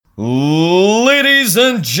Ladies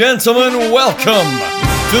and gentlemen, welcome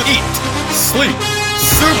to Eat, Sleep,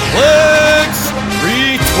 Suplex,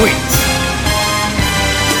 Retweet.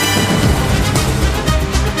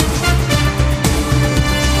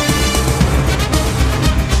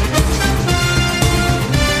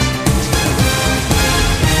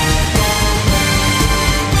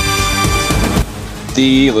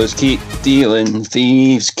 Dealers keep dealing,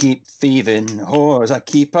 thieves keep thieving, whores I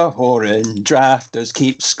keep a whoring, drafters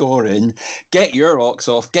keep scoring. Get your rocks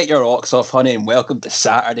off, honey, and welcome to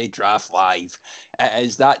Saturday Draft Live. It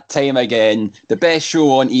is that time again, the best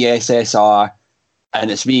show on ESSR, and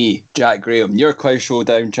it's me, Jack Graham, your Quiz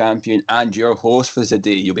Showdown champion and your host for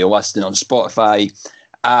today. You'll be listening on Spotify,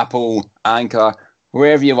 Apple, Anchor,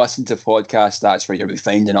 wherever you listen to podcasts, that's where you'll be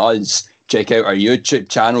finding us. Check out our YouTube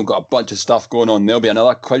channel, got a bunch of stuff going on. There'll be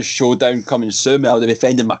another Quiz Showdown coming soon. I'll be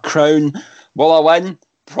defending my crown. Will I win?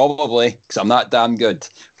 Probably, because I'm that damn good.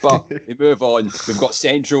 But we move on. We've got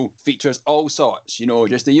Central, features all sorts,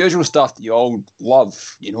 just the usual stuff that you all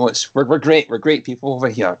love. We're great. We're great people over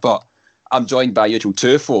here. But I'm joined by usual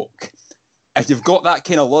two folk. If you've got that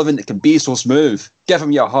kind of loving that can be so smooth, give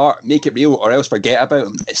him your heart, make it real, or else forget about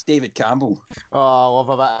him. It's David Campbell. Oh, I love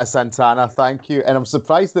a bit of Santana, thank you. And I'm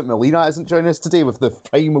surprised that Melina isn't joining us today with the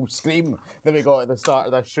primal scream that we got at the start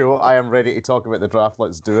of this show. I am ready to talk about the draft.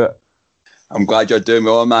 Let's do it. I'm glad you're doing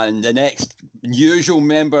well, man. The next usual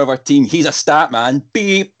member of our team, he's a stat man.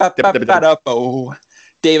 David Hockney,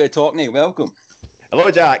 welcome. Hello,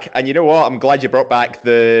 Jack. And you know what? I'm glad you brought back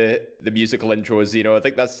the musical intros. I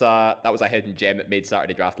think that was a hidden gem that made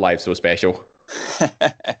Saturday Draft Live so special.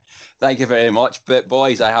 Thank you very much. But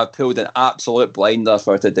boys, I have pulled an absolute blinder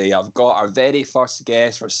for today. I've got our very first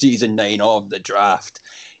guest for season 9 of the draft.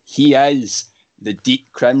 He is the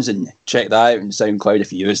Deep Crimson. Check that out on SoundCloud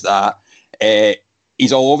if you use that.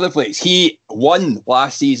 He's all over the place. He won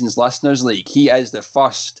last season's Listeners League. He is the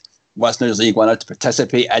first Listeners League winner to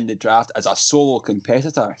participate in the draft as a solo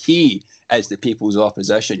competitor. He is the people's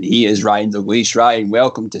opposition. He is Ryan Douglas. Ryan,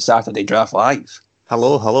 welcome to Saturday Draft Live.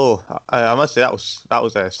 Hello. I must say that was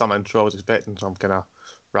some intro I was expecting, so I'm kind of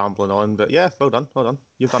rambling on. But yeah, well done.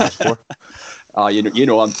 You've done this before. You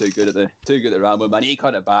know I'm too good at rambling. I need to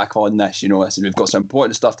cut it back on this. Listen, we've got some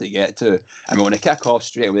important stuff to get to, and we want to kick off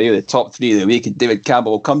straight away with the top 3 of the week. And David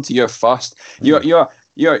Campbell, will come to you first. Your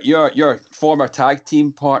former tag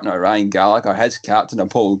team partner Ryan Gallagher, his captain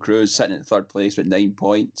Apollo Crews, sitting in 3rd place with 9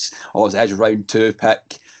 points. Obviously his round 2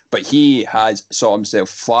 pick. But he has saw himself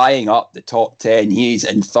flying up the top 10. He's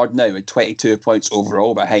in 3rd now with 22 points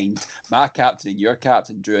overall behind my captain and your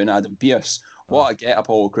captain, Drew and Adam Pearce. What a get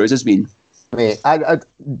Apollo Crews has been. Mate, I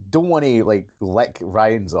don't want to lick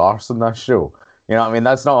Ryan's arse on this show. You know what I mean?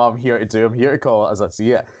 That's not what I'm here to do. I'm here to call it as I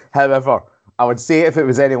see it. However, I would say if it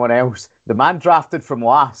was anyone else, the man drafted from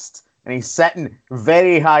last, and he's sitting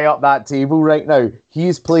very high up that table right now.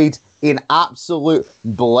 He's played an absolute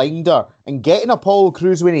blinder, and getting Apollo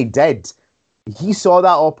Crews when he did, he saw that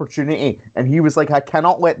opportunity, and he was like, I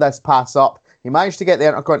cannot let this pass up. He managed to get the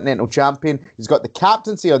Intercontinental Champion. He's got the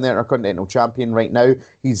captaincy on the Intercontinental Champion right now.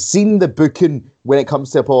 He's seen the booking when it comes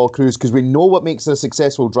to Apollo Crews, because we know what makes a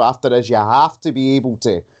successful drafter is you have to be able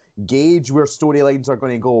to gauge where storylines are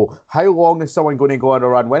going to go. How long is someone going to go on a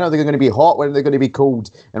run? When are they going to be hot? When are they going to be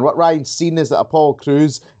cold? And what Ryan's seen is that Apollo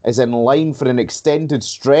Crews is in line for an extended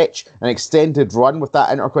stretch, an extended run with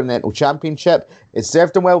that Intercontinental Championship. It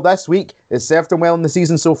served him well this week. It served him well in the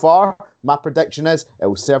season so far. My prediction is it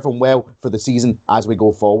will serve him well for the season as we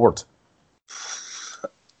go forward.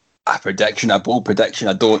 A bold prediction,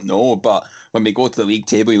 I don't know. But when we go to the league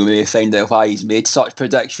table, we may find out why he's made such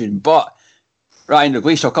prediction. But Ryan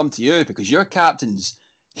Douglas, I'll come to you because your captains,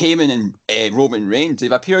 Heyman and Roman Reigns,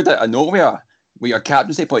 they've appeared out of nowhere with your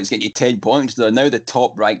captaincy points getting you 10 points. They're now the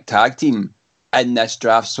top ranked tag team in this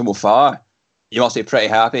draft so far. You must be pretty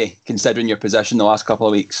happy considering your position the last couple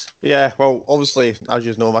of weeks. Yeah, well, obviously, as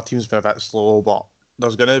you know, my team's been a bit slow, but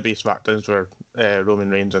there's going to be SmackDowns where Roman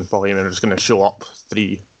Reigns and Paul Heyman are just going to show up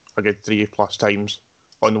a good 3+ times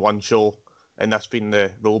on one show, and that's been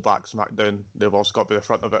the rollback SmackDown. They've also got to be the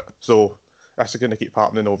front of it. So that's going to keep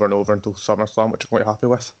happening over and over until SummerSlam, which I'm quite happy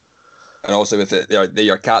with. And also with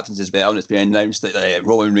your captains as well, and it's been announced that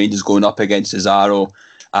Roman Reigns is going up against Cesaro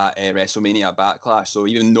at WrestleMania Backlash. So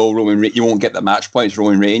even though you won't get the match points,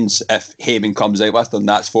 Roman Reigns, if Heyman comes out with them,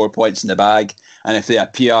 that's 4 points in the bag. And if they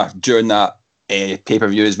appear during that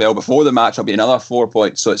pay-per-view as well before the match, it'll be another 4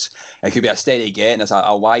 points. So it could be a steady get, and it's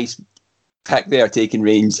a wise pick there, taking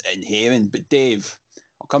Reigns and Heyman. But Dave,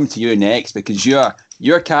 I'll come to you next because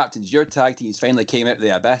your captains, your tag teams finally came out of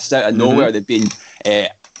the abyss out of nowhere. They've been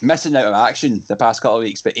missing out of action the past couple of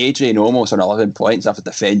weeks, but AJ and Omos on 11 points after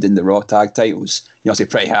defending the Raw tag titles. You'll be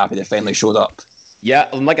pretty happy they finally showed up. Yeah,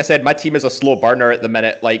 and like I said, my team is a slow burner at the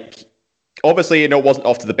minute. Like, obviously, it wasn't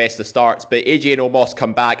off to the best of starts, but AJ and Omos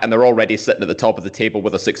come back and they're already sitting at the top of the table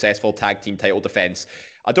with a successful tag team title defense.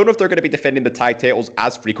 I don't know if they're going to be defending the tag titles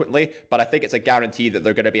as frequently, but I think it's a guarantee that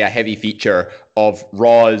they're going to be a heavy feature of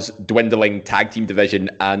Raw's dwindling tag team division.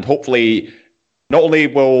 And hopefully, not only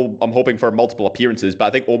will I'm hoping for multiple appearances, but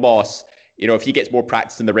I think Omos, if he gets more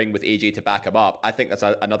practice in the ring with AJ to back him up, I think that's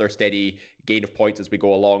another steady gain of points as we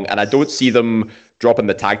go along. And I don't see them dropping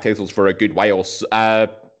the tag titles for a good while.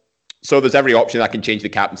 So there's every option I can change the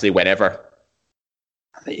captaincy whenever.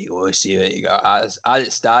 There you go. See what you got. As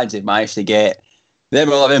it stands, they've managed to get them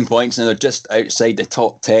 11 points, and they're just outside the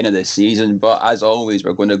top 10 of the season. But as always,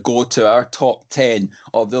 we're going to go to our top 10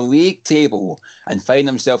 of the league table and find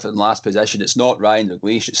themselves in last position. It's not Ryan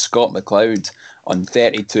McLeish, it's Scott McLeod on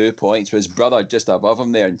 32 points, with his brother just above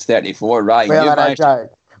him there in 34. Ryan,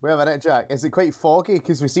 Wait a minute, Jack. Is it quite foggy?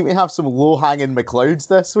 Because we seem to have some low-hanging McLeods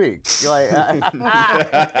this week. You're like,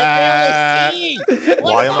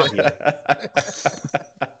 why am I here?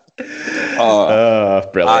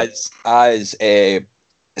 Brilliant. As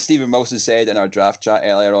Stephen Wilson said in our draft chat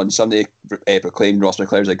earlier on, somebody proclaimed Ross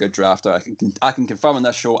McLeod as a good drafter. I can confirm on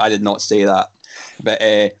this show I did not say that. But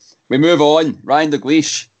we move on. Ryan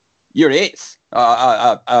McLeish, you're 8th.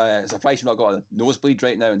 Surprised you've not got a nosebleed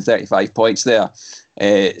right now in 35 points there.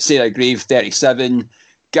 Sarah Grieve, 37.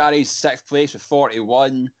 Gary's 6th place with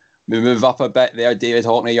 41. We move up a bit there. David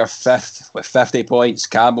Hockney, you're 5th with 50 points.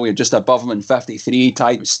 Campbell, you're just above him in 53,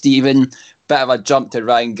 tied with Stephen. Bit of a jump to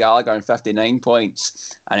Ryan Gallagher in 59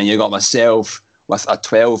 points. And then you got myself with a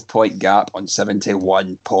 12-point gap on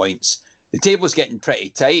 71 points. The table's getting pretty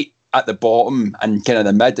tight at the bottom and kind of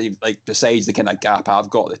the mid. Like, besides the kind of gap I've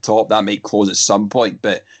got at the top, that might close at some point.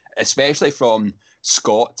 But especially from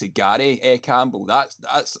Scott to Gary Campbell,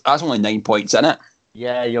 that's only 9 points in it.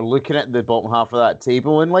 Yeah, you're looking at the bottom half of that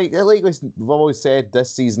table, and like we've always said,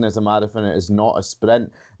 this season is a marathon, it is not a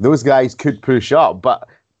sprint. Those guys could push up, but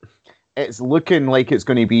it's looking like it's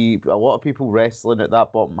going to be a lot of people wrestling at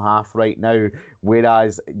that bottom half right now,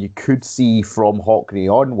 whereas you could see from Hockney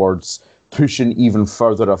onwards pushing even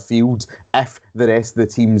further afield if the rest of the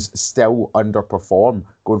teams still underperform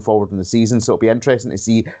going forward in the season. So it'll be interesting to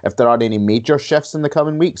see if there are any major shifts in the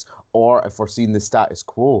coming weeks, or if we're seeing the status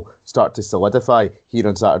quo start to solidify here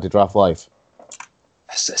on Saturday Draft Live.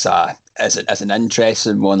 It's an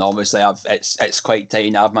interesting one. Obviously, it's quite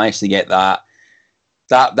tight. I've managed to get that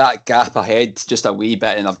gap ahead just a wee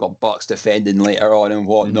bit, and I've got Bucks defending later on and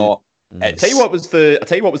whatnot. Mm-hmm. I'll tell you what was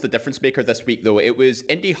the difference maker this week, though. It was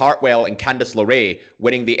Indy Hartwell and Candice LeRae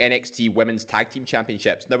winning the NXT Women's Tag Team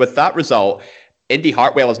Championships. Now, with that result, Indy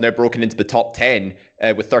Hartwell has now broken into the top 10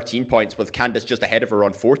 with 13 points, with Candice just ahead of her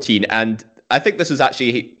on 14. And I think this has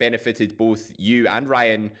actually benefited both you and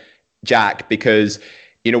Ryan, Jack, because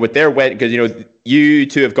with their win, because you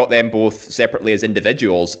two have got them both separately as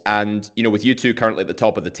individuals, and with you two currently at the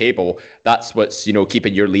top of the table, that's what's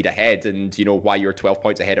keeping your lead ahead, and why you're 12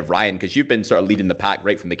 points ahead of Ryan, because you've been sort of leading the pack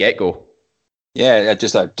right from the get-go. Yeah,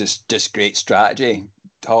 just great strategy,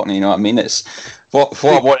 talking. You know what I mean? It's what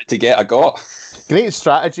I wanted to get, I got. Great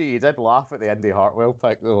strategy. You did laugh at the Indy Hartwell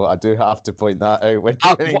pick, though. I do have to point that out.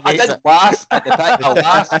 I didn't laugh at the fact I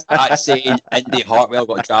laughed at saying Indy Hartwell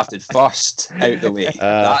got drafted first out of the way.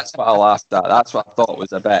 That's what I laughed at. That's what I thought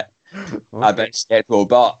was a bit skeptical.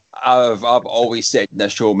 But I've always said in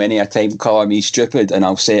this show many a time, colour me stupid, and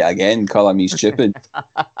I'll say it again, colour me stupid.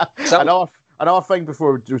 Another thing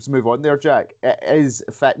before we just move on there, Jack, it is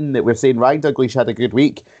fitting that we're saying Ryan Dalglish had a good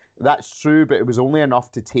week. That's true, but it was only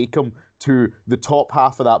enough to take him to the top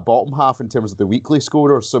half of that bottom half in terms of the weekly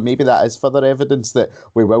scorers. So maybe that is further evidence that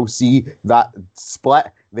we will see that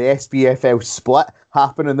split, the SPFL split,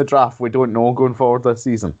 happen in the draft. We don't know going forward this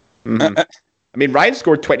season. Mm-hmm. I mean, Ryan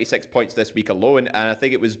scored 26 points this week alone, and I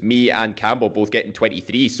think it was me and Campbell both getting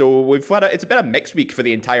 23. So it's a bit of a mixed week for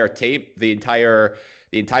the entire table.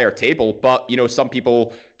 But some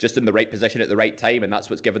people just in the right position at the right time, and that's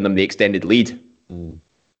what's given them the extended lead.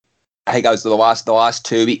 I think I was the last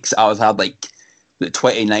 2 weeks I was had like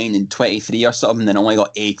 29 and 23 or something, and only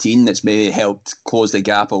got 18. That's maybe helped close the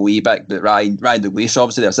gap a wee bit. But Ryan Dalglish,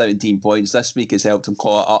 obviously, they're 17 points this week, has helped him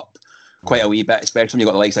claw it up quite a wee bit, especially when you've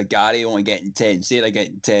got the likes of Gary only getting 10, Sarah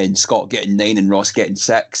getting 10, Scott getting 9, and Ross getting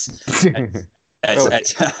 6.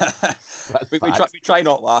 We try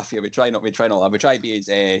not laugh here. We try not laugh. We try to be as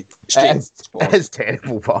straight. It's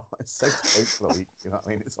terrible, but it's 6 points for a week. You know what I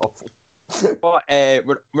mean? It's awful. But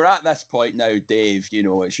we're at this point now, Dave.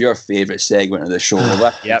 It's your favourite segment of the show.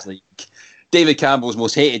 Yep. David Campbell's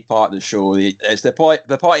most hated part of the show. It's the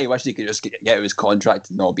part he wished he could just get out of his contract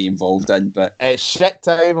and not be involved in. But it's shit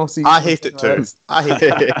time. I hate it too. I hate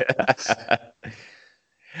it.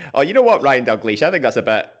 Oh, you know what, Ryan Dalglish? I think that's a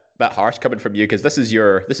bit harsh coming from you because this is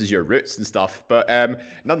your roots and stuff. But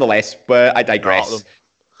nonetheless, I digress.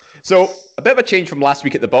 So a bit of a change from last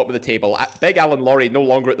week at the bottom of the table. Big Alan Laurie no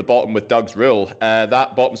longer at the bottom with Doug's rule.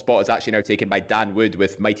 That bottom spot is actually now taken by Dan Wood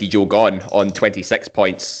with Mighty Joe Gone on 26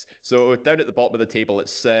 points. So down at the bottom of the table,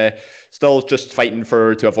 it's still just fighting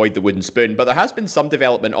to avoid the wooden spoon. But there has been some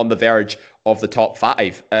development on the verge of the top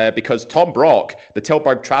 5 because Tom Brock, the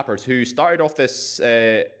Tilburg Trappers, who started off this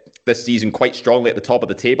season quite strongly at the top of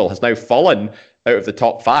the table, has now fallen out of the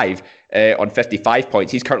top 5 on 55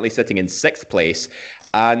 points. He's currently sitting in 6th place.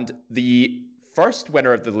 And the first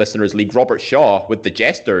winner of the Listeners' League, Robert Shaw, with the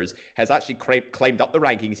Jesters, has actually climbed up the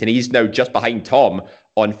rankings, and he's now just behind Tom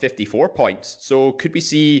on 54 points. So could we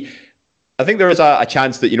see... I think there is a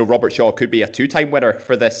chance that, Robert Shaw could be a 2-time winner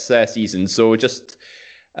for this season. So just...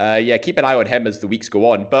 keep an eye on him as the weeks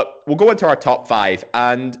go on. But we'll go into our top 5,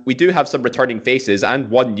 and we do have some returning faces and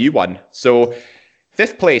one new one. So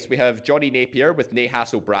 5th place, we have Johnny Napier with Ne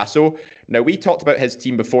Hassel Brasso. Now, we talked about his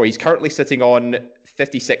team before. He's currently sitting on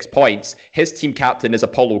 56 points. His team captain is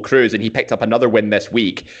Apollo Crews, and he picked up another win this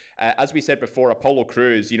week. As we said before, Apollo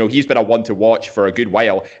Crews, he's been a one to watch for a good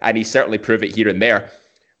while, and he's certainly proved it here and there.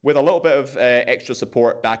 With a little bit of extra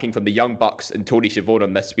support backing from the Young Bucks and Tony Schiavone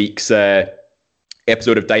on this week's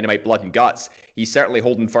episode of Dynamite Blood and Guts, he's certainly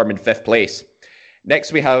holding firm in 5th place.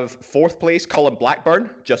 Next, we have 4th place, Colin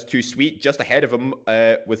Blackburn, just too sweet, just ahead of him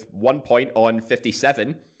with 1 point on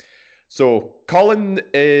 57. So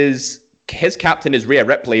his captain is Rhea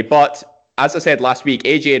Ripley, but as I said last week,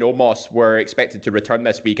 AJ and Omos were expected to return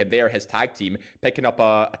this week, and they're his tag team, picking up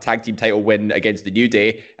a tag team title win against the New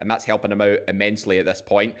Day, and that's helping him out immensely at this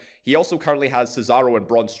point. He also currently has Cesaro and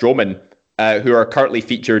Braun Strowman, who are currently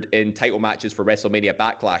featured in title matches for WrestleMania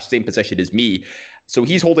Backlash, same position as me. So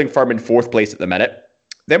he's holding firm in 4th place at the minute.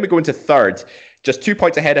 Then we go into 3rd. Just 2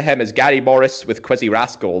 points ahead of him is Gary Morris with Quizzy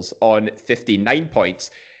Rascals on 59 points.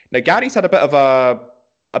 Now, Gary's had a bit of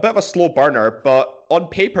a slow burner, but on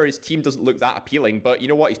paper, his team doesn't look that appealing. But you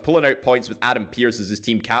know what? He's pulling out points with Adam Pearce as his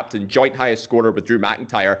team captain, joint highest scorer with Drew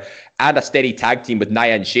McIntyre, and a steady tag team with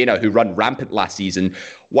Nia and Shayna, who run rampant last season.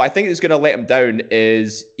 What I think is going to let him down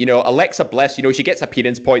is, Alexa Bliss, she gets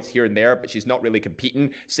appearance points here and there, but she's not really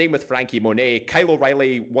competing. Same with Frankie Monet. Kyle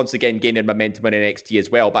O'Reilly, once again, gaining momentum in NXT as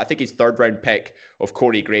well. But I think his 3rd round pick of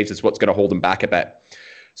Corey Graves is what's going to hold him back a bit.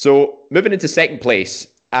 So moving into 2nd place,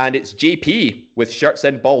 and it's JP with Shirts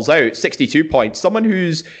In, Balls Out, 62 points. Someone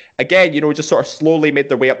who's, again, just sort of slowly made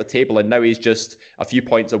their way up the table, and now he's just a few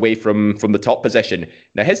points away from the top position.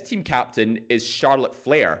 Now, his team captain is Charlotte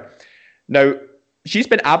Flair. Now, she's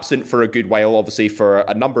been absent for a good while, obviously, for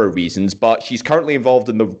a number of reasons, but she's currently involved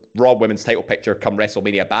in the Raw Women's title picture come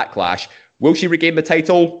WrestleMania Backlash. Will she regain the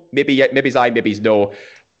title? Maybe aye, maybe no.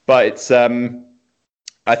 But it's,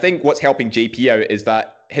 I think what's helping JP out is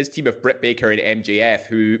that his team of Britt Baker and MJF,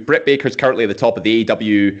 who Britt Baker's currently at the top of the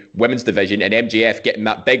AEW women's division, and MJF getting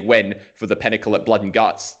that big win for the Pinnacle at Blood and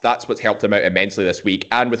Guts. That's what's helped him out immensely this week.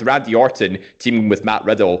 And with Randy Orton teaming with Matt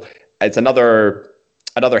Riddle, it's another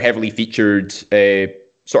heavily featured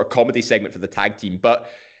sort of comedy segment for the tag team. But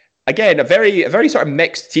again, a very sort of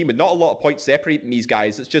mixed team with not a lot of points separating these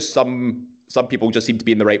guys. It's just some people just seem to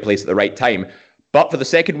be in the right place at the right time. But for the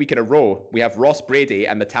 2nd week in a row, we have Ross Brady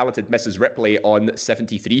and the talented Mrs. Ripley on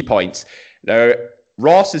 73 points. Now,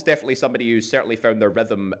 Ross is definitely somebody who's certainly found their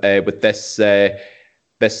rhythm with this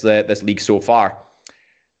league so far.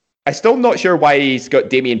 I'm still not sure why he's got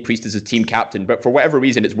Damian Priest as his team captain, but for whatever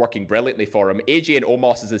reason, it's working brilliantly for him. AJ and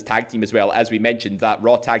Omos is his tag team as well. As we mentioned, that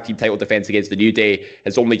Raw tag team title defense against the New Day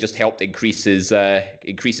has only just helped increase his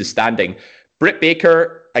standing. Britt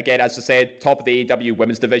Baker, again, as I said, top of the AEW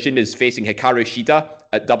women's division, is facing Hikaru Shida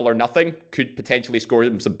at Double or Nothing. Could potentially score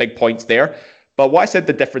him some big points there. But what I said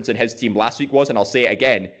the difference in his team last week was, and I'll say it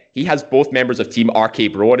again, he has both members of Team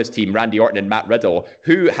RK Bro on his team, Randy Orton and Matt Riddle,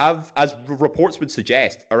 who have, as reports would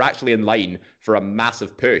suggest, are actually in line for a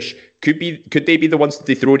massive push. Could they be the ones to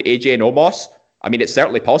dethrone AJ and Omos? I mean, it's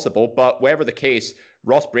certainly possible, but whatever the case,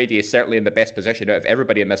 Ross Brady is certainly in the best position out of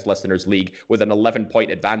everybody in this Listeners' League with an 11-point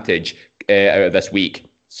advantage out of this week.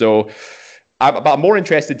 So I'm more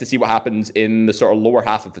interested to see what happens in the sort of lower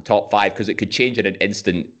half of the top 5, because it could change in an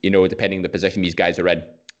instant, depending on the position these guys are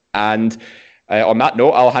in. And on that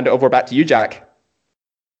note, I'll hand it over back to you, Jack.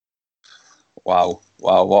 Wow,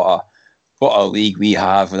 what a league we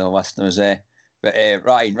have with the listeners there. But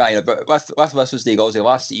Ryan, but with Listeners' League, obviously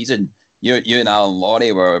last season, you and Alan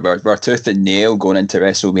Laurie were tooth and nail going into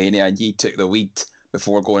WrestleMania, and you took the lead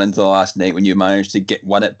before going into the last night when you managed to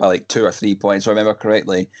win it by like 2 or 3 points, if I remember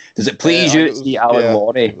correctly. Does it please you to see Alan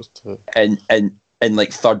Laurie in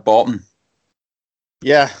like third bottom?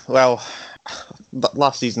 Yeah, well,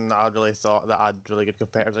 last season I really thought that I had really good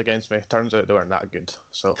competitors against me. Turns out they weren't that good,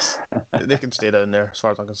 so they can stay down there as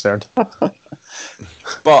far as I'm concerned.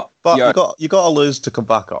 But you got to lose to come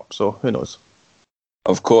back up, so who knows?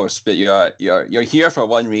 Of course, but you're here for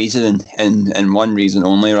one reason and one reason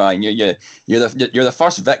only, Ryan. You're the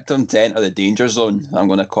first victim to enter the danger zone, I'm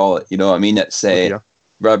going to call it. You know what I mean? It's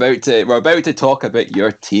we're about to talk about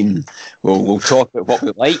your team. We'll talk about what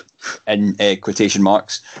we like in quotation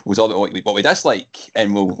marks. We'll talk about what we dislike,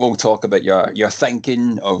 and we'll talk about your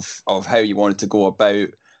thinking of how you wanted to go about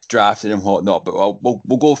drafting and whatnot. But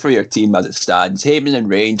we'll go through your team as it stands. Heyman and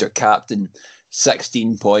Reigns are captain.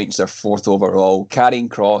 16 points, they're 4th overall. Karrion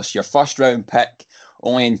Kross, your first round pick,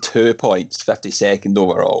 only in 2 points, 52nd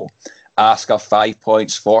overall. Asuka, 5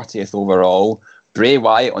 points, 40th overall. Bray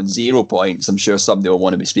Wyatt on 0 points. I'm sure somebody will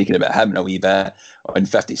want to be speaking about him in a wee bit, on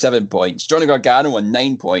 57 points. Johnny Gargano on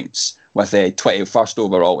 9 points with a 21st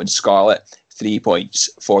overall. And Scarlett, 3 points,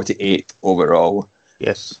 48th overall.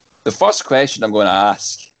 Yes. The first question I'm going to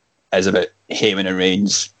ask is about Heyman and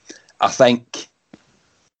Reigns. I think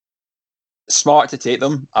smart to take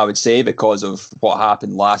them, I would say, because of what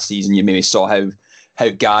happened last season. You maybe saw how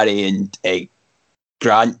Gary and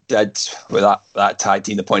Grant did with that tag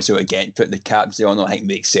team, the points they were getting, putting the captaincy on. I think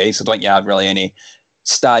makes sense. I don't think you have really any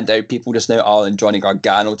standout people just now other than Johnny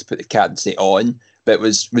Gargano to put the captaincy on. But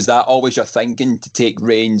was that always your thinking, to take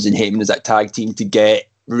Reigns and Heyman as that tag team to get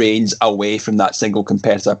Reigns away from that single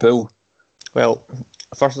competitor pool? Well,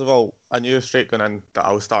 first of all, I knew straight going in that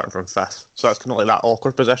I was starting from 5th, so that's kind of like that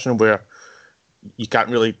awkward position where you can't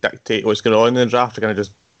really dictate what's going on in the draft. You're kind of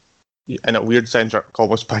just, in a weird sense, you're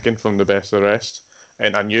almost picking from the best of the rest.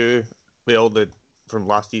 And I knew from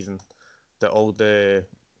last season that all the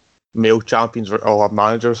male champions were all have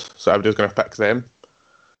managers, so I was just going to pick them.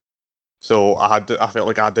 So I felt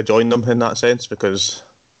like I had to join them in that sense, because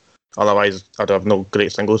otherwise I'd have no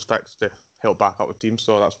great singles picks to help back up the team.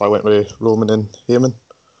 So that's why I went with Roman and Heyman,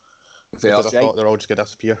 because I thought they're all just going to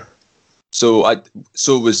disappear. So would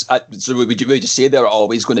you just say they're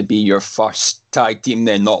always going to be your first tag team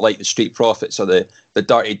then, not like the Street Profits or the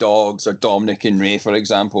Dirty Dogs or Dominic and Ray, for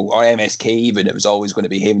example, or MSK even? It was always going to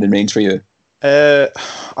be Heyman and Reigns for you? I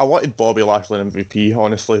wanted Bobby Lashley and MVP,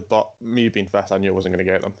 honestly, but me being 5th, I knew I wasn't going to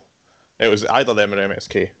get them. It was either them or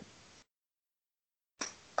MSK.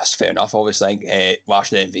 That's fair enough. Obviously,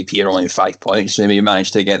 Lashley and MVP are only 5 points, so maybe you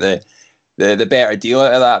managed to get the better deal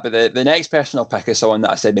out of that. But the next person I'll pick is someone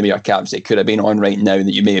that I said maybe your captaincy could have been on right now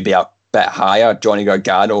that you may be a bit higher. Johnny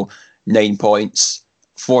Gargano, 9 points,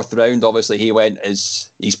 4th round. Obviously, he went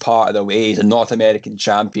as he's part of the way. He's a North American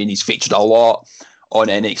champion. He's featured a lot on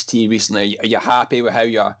NXT recently. Are you happy with how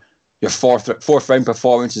your fourth round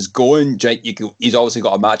performance is going? He's obviously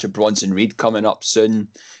got a match with Bronson Reed coming up soon.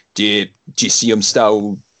 Do you see him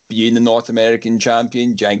still being the North American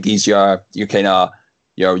champion? Do you think he's your kind of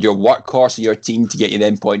your workhorse of your team to get you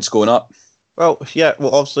them points going up? Well, yeah.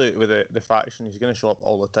 Well, obviously with the faction, he's going to show up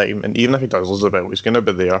all the time, and even if he does lose the belt, he's going to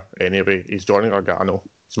be there anyway. He's joining Gargano.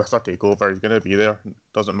 It's Mr. Takeover. He's going to be there.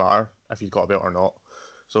 Doesn't matter if he's got a belt or not.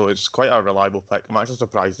 So it's quite a reliable pick. I'm actually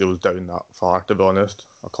surprised he was down that far, to be honest.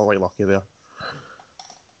 I'm quite lucky there.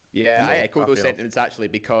 Yeah, I echo those sentiments actually,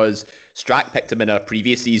 because Strack picked him in a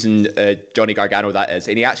previous season, Johnny Gargano that is,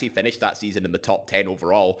 and he actually finished that season in the top 10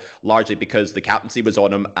 overall, largely because the captaincy was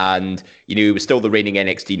on him, and he was still the reigning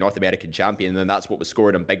NXT North American champion, and that's what was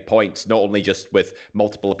scoring him big points, not only just with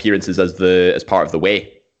multiple appearances as part of the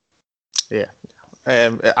way. Yeah,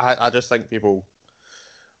 I just think people,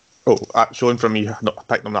 showing from me not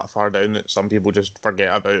picking them that far down, that some people just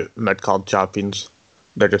forget about mid-card champions.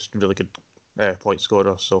 They're just really good point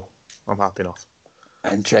scorers, so I'm happy enough.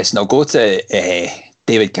 Interesting. I'll go to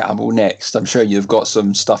David Campbell next. I'm sure you've got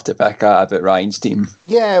some stuff to pick at about Ryan's team.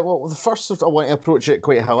 Yeah, well, the first, I want to approach it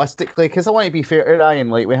quite holistically, because I want to be fair to Ryan.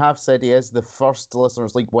 Like we have said, he is the first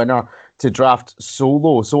Listeners League winner to draft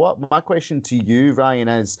solo. So what my question to you, Ryan,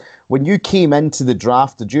 is when you came into the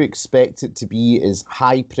draft, did you expect it to be as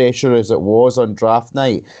high pressure as it was on draft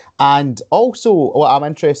night? And also, what I'm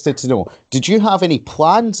interested to know, did you have any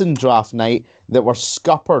plans in draft night that were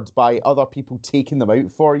scuppered by other people taking them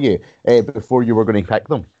out for you before you were going to pick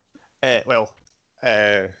them? Kind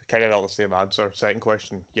of all the same answer. Second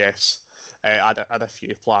question, yes. I had a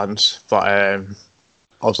few plans, but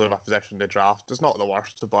also my position in the draft is not the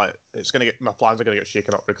worst, but my plans are going to get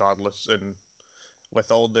shaken up regardless. And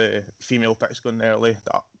with all the female picks going early,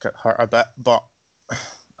 that get hurt a bit, but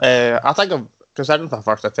I think considering my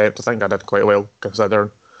first attempt, I think I did quite well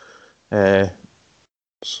considering. So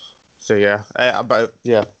yeah,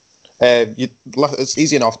 it's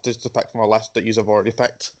easy enough to pick from a list that you've already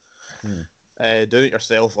picked. Doing it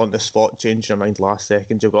yourself on the spot, change your mind last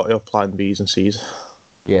second. You've got your plan Bs and Cs.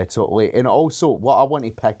 Yeah, totally. And also, what I want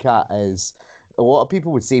to pick at is a lot of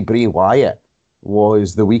people would say Bray Wyatt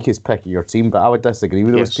was the weakest pick of your team, but I would disagree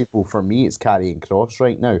with those people. For me, it's Karrion Kross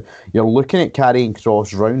right now. You're looking at Karrion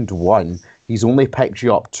Kross round 1. He's only picked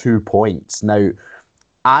you up 2 points. Now,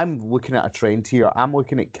 I'm looking at a trend here. I'm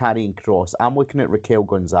looking at Karrion Kross. I'm looking at Raquel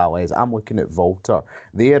Gonzalez. I'm looking at Walter.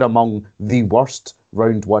 They are among the worst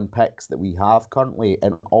round 1 picks that we have currently,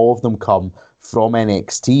 and all of them come from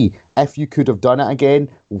NXT. If you could have done it again,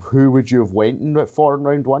 who would you have went for in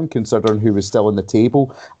round 1, considering who was still on the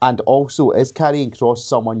table? And also, is Karrion Kross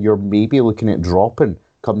someone you're maybe looking at dropping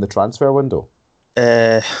come the transfer window?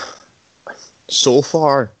 So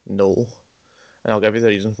far, no. And I'll give you the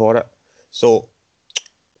reason for it. So,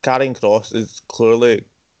 Karrion Kross is clearly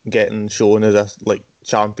getting shown as a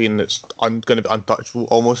champion that's going to be untouchable,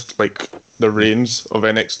 almost like the reigns of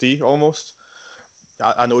NXT, almost.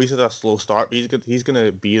 I know he's had a slow start, but he's going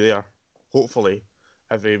to be there, hopefully,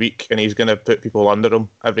 every week, and he's going to put people under him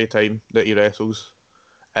every time that he wrestles.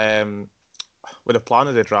 With the plan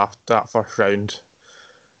of the draft, that first round,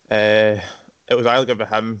 it was either give it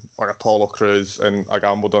him or Apollo Crews, and I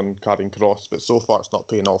gambled on Karrion Kross, but so far it's not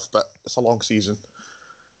paying off, but it's a long season.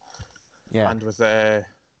 Yeah. And with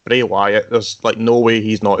Bray Wyatt, there's no way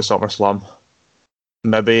he's not at SummerSlam.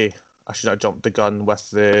 Maybe I should have jumped the gun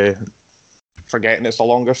with forgetting it's a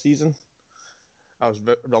longer season. I was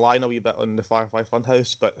relying a wee bit on the Firefly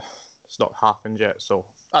Funhouse, but it's not happened yet, so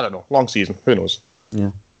I don't know. Long season, who knows?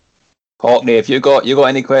 Yeah. Hockney, have you got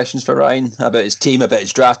any questions for Ryan about his team, about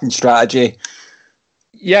his drafting strategy?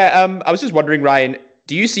 Yeah, I was just wondering, Ryan,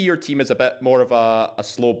 do you see your team as a bit more of a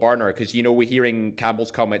slow burner? Because, we're hearing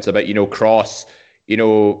Campbell's comments about, Kross,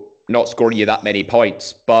 not scoring you that many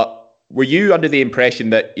points. But were you under the impression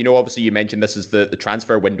that, obviously you mentioned this is the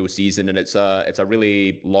transfer window season and it's a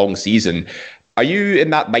really long season. Are you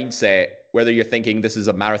in that mindset, whether you're thinking this is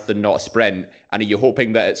a marathon, not a sprint, and are you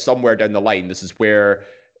hoping that it's somewhere down the line, this is where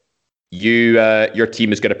your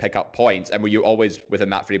team is going to pick up points? And were you always within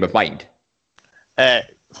that frame of mind? I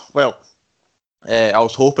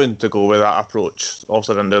was hoping to go with that approach.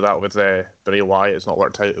 Also didn't do that with Bray Wyatt. It's not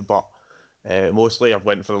worked out, but mostly I've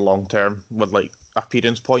went for the long term with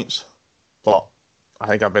appearance points. But I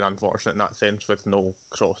think I've been unfortunate in that sense with no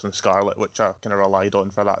Kross and Scarlett, which I kind of relied on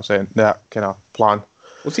for that kind of plan.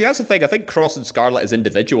 Well, see, that's the thing. I think Kross and Scarlett as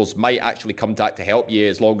individuals might actually come back to help you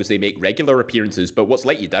as long as they make regular appearances. But what's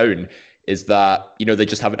let you down is that, they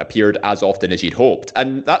just haven't appeared as often as you'd hoped.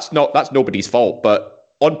 And that's nobody's fault. But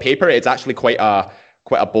on paper, it's actually quite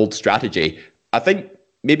a bold strategy. I think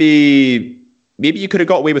maybe you could have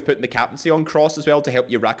got away with putting the captaincy on Kross as well to help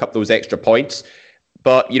you rack up those extra points.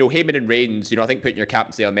 But, Heyman and Reigns, I think putting your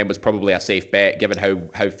captaincy on them was probably a safe bet, given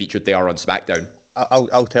how featured they are on SmackDown.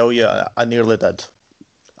 I'll tell you, I nearly did.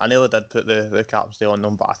 I nearly did put the captaincy on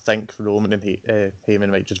them, but I think Roman and Heyman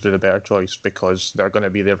might just be the better choice because they're going to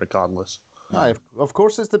be there regardless. Aye, of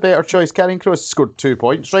course it's the better choice. Karrion Kross scored 2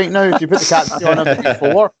 points right now. If you put the captaincy on him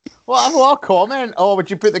before, what a comment. Oh, would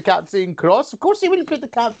you put the captaincy in Kross? Of course you wouldn't put the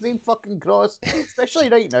captaincy in fucking Kross, especially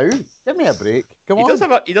right now. Give me a break. Come on.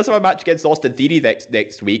 He does have a match against Austin Theory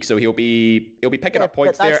next week, so he'll be picking up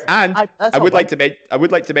points there. And I would like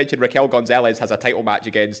to mention Raquel Gonzalez has a title match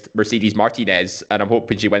against Mercedes Martinez, and I'm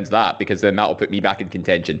hoping she wins that because then that'll put me back in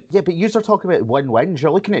contention. Yeah, but you're talking about win-wins.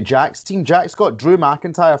 You're looking at Jack's team. Jack's got Drew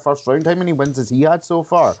McIntyre first round. How many wins has he had so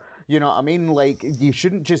far? You know what I mean? You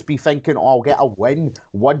shouldn't just be thinking, I'll get a win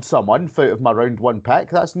once a month out of my round 1 pick.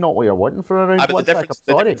 That's not what you're wanting for a round 1 pick. I'm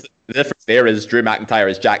sorry. The difference there is Drew McIntyre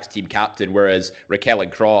is Jack's team captain, whereas Raquel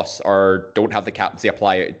and Kross don't have the captaincy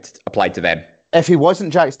applied to them. If he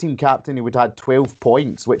wasn't Jack's team captain, he would have had 12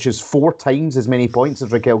 points, which is 4 times as many points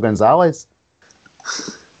as Raquel Gonzalez.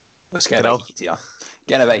 Let's get a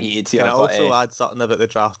bit heated here. Can I also add something about the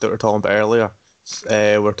draft that we were talking about earlier?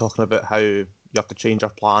 We're talking about how you have to change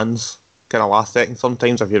your plans kind of last second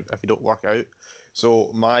sometimes if you don't work out.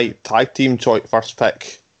 So my tag team first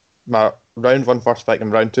pick, my round 1 first pick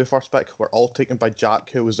and round 2 first pick were all taken by Jack,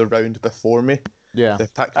 who was the round before me. Yeah. The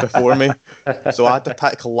pick before me. So I had to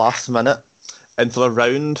pick last minute. And for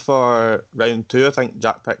round 2, I think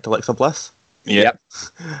Jack picked Alexa Bliss. Yep.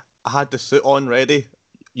 I had the suit on ready.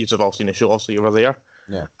 You've all seen the show, so you were there.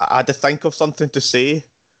 Yeah. I had to think of something to say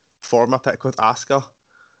for my pick with Asuka,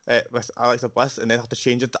 with Alexa Bliss, and then have to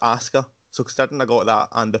change it to Asuka. So considering I got that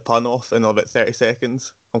and the pun off in about 30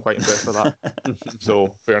 seconds, I'm quite impressed with that. So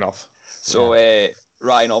fair enough. So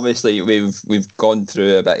Ryan, obviously we've gone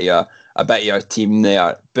through a bit of your team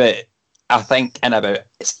there, but I think in about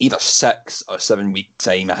it's either 6 or 7 week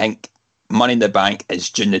time. I think Money in the Bank is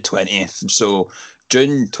June the 20th. So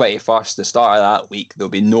June 21st, the start of that week, there'll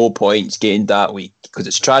be no points gained that week because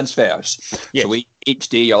it's transfers. Yes. So each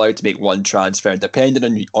day you're allowed to make one transfer.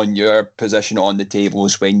 Depending on your position on the table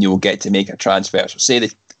is when you'll get to make a transfer. So say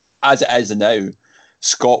that as it is now,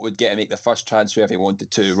 Scott would get to make the first transfer if he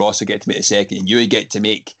wanted to. Ross would get to make the second, and you would get to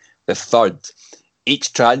make the third.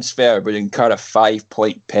 Each transfer would incur a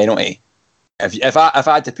 5-point penalty. If I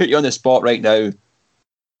had to put you on the spot right now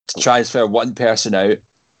to transfer one person out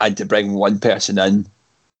and to bring one person in,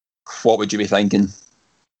 what would you be thinking?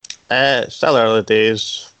 Still early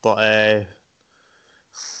days, but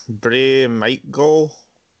Bray might go.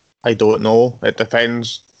 I don't know. It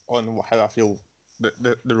depends on how I feel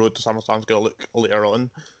the road to SummerSlam's going to look later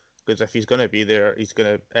on. Because if he's going to be there,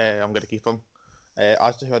 I'm going to keep him.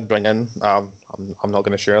 As to who I'd bring in, I'm not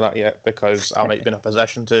going to share that yet because I might be in a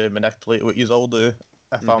position to manipulate what you all do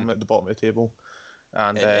if I'm at the bottom of the table,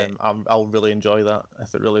 and I'll really enjoy that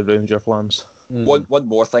if it really ruins your plans. One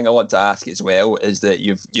more thing I want to ask as well is that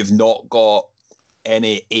you've not got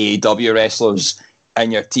any AEW wrestlers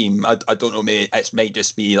in your team. I don't know, mate. It might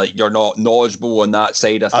just be like you're not knowledgeable on that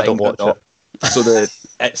side of things. I don't watch it. So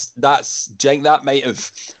that might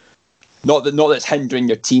have. Not that it's hindering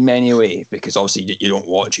your team anyway, because obviously you don't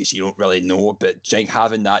watch it, so you don't really know. But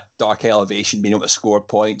having that Dark Elevation, being able to score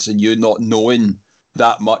points, and you not knowing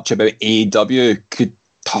that much about AEW could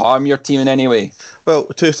harm your team in any way. Well,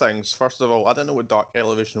 two things. First of all, I didn't know what Dark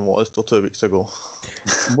Elevation was till 2 weeks ago.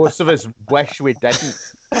 Most of us wish we didn't.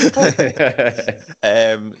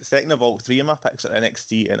 Second of all, 3 of my picks are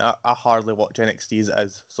NXT, and I hardly watch NXT as it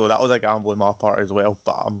is, so that was a gamble on my part as well.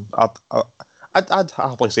 But I'd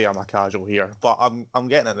happily say I'm a casual here, but I'm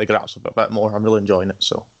getting into the grasp of it a bit more. I'm really enjoying it,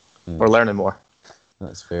 so we're learning more.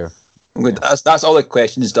 That's fair. Good. That's all the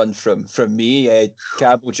questions done from me.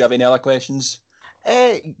 Campbell, do you have any other questions?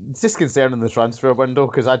 Just concerning the transfer window,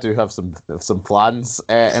 because I do have some plans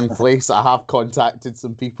in place. I have contacted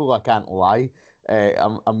some people. I can't lie.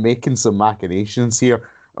 I'm making some machinations here.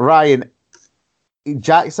 Ryan,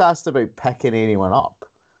 Jack's asked about picking anyone up.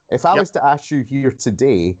 If I was to ask you here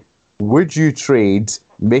today, would you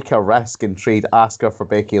make a risk and trade Asuka for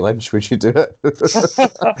Becky Lynch? Would you do it?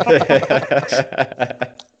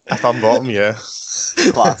 If I'm bottom, yeah.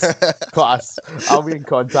 Class. I'll be in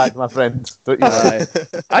contact, my friend. Don't you know?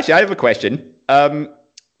 Actually, I have a question.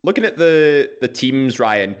 Looking at the teams,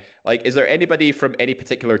 Ryan, like, is there anybody from any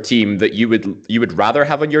particular team that you would rather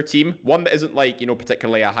have on your team? One that isn't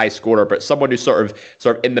particularly a high scorer, but someone who's sort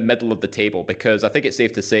of in the middle of the table. Because I think it's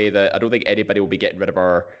safe to say that I don't think anybody will be getting rid of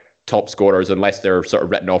our top scorers unless they're sort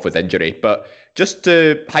of written off with injury. But just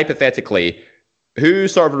to hypothetically, who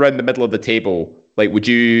sort of around the middle of the table, would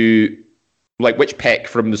you which pick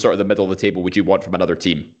from the sort of the middle of the table would you want from another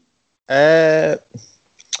team? I'm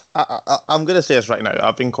going to say this right now.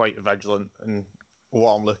 I've been quite vigilant in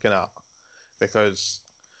what I'm looking at because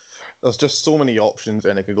there's just so many options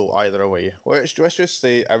and it could go either way. Let's just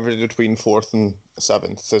say everybody between 4th and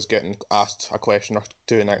 7th is getting asked a question or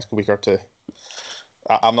two the next week or two.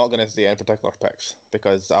 I'm not going to say any particular picks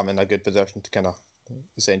because I'm in a good position to kind of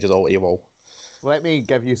send you all AWOL. Let me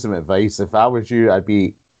give you some advice. If I was you, I'd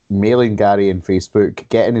be mailing Gary on Facebook,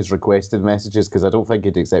 getting his requested messages because I don't think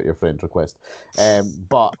he'd accept your friend request.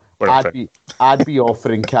 But I'd be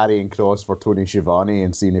offering Karrion Kross for Tony Schiavone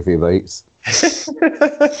and seeing if he bites.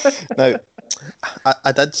 Now,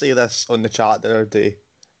 I did say this on the chat the other day.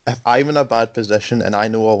 If I'm in a bad position and I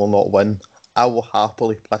know I will not win, I will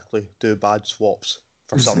happily do bad swaps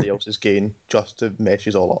for somebody else's gain just to mess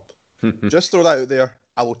you all up. Just throw that out there.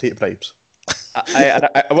 I will take bribes.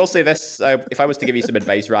 I will say this. If I was to give you some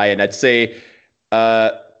advice, Ryan, I'd say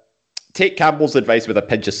take Campbell's advice with a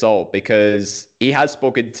pinch of salt because he has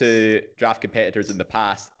spoken to draft competitors in the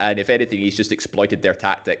past, and if anything, he's just exploited their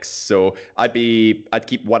tactics. So I'd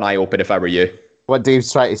keep one eye open if I were you. What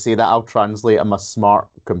Dave's trying to say, that I'll translate, I'm a smart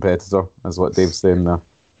competitor, is what Dave's saying there.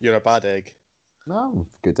 You're a bad egg. No,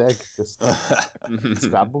 good egg. Just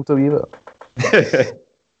scrambled a wee bit.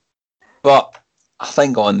 But I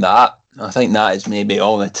think that is maybe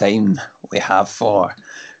all the time we have for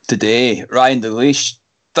today. Ryan DeLeish,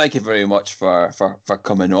 thank you very much for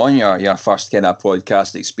coming on. Your first kind of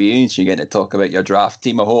podcast experience. You're getting to talk about your draft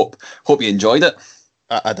team. I hope you enjoyed it.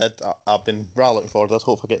 I did. I've been really looking forward to this.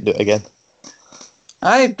 Hope I get to do it again.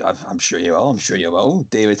 I'm sure you will.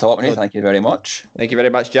 David Hockney, thank you very much. Thank you very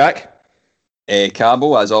much, Jack.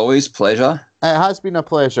 Campbell, as always, pleasure. It has been a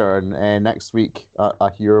pleasure, and next week I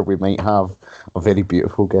hear we might have a very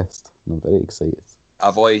beautiful guest. I'm very excited.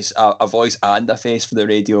 A voice and a face for the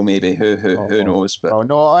radio, maybe. Who knows? But oh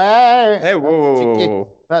no! Hey,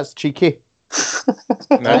 whoa. That's cheeky.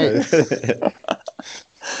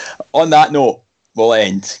 On that note, we'll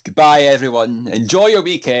end. Goodbye, everyone. Enjoy your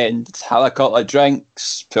weekend. Have a couple of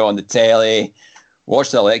drinks. Put on the telly.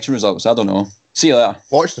 Watch the election results. I don't know. See you later.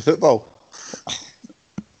 Watch the football.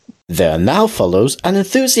 There now follows an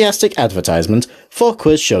enthusiastic advertisement for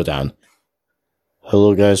Quiz Showdown.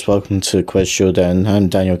 Hello guys, welcome to Quiz Showdown. I'm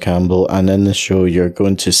Daniel Campbell, and in this show you're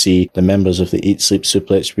going to see the members of the Eat Sleep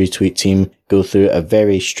Suplex Retweet team go through a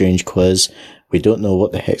very strange quiz. We don't know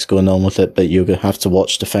what the heck's going on with it, but you're going to have to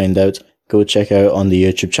watch to find out. Go check out on the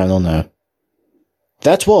YouTube channel now.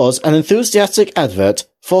 That was an enthusiastic advert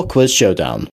for Quiz Showdown.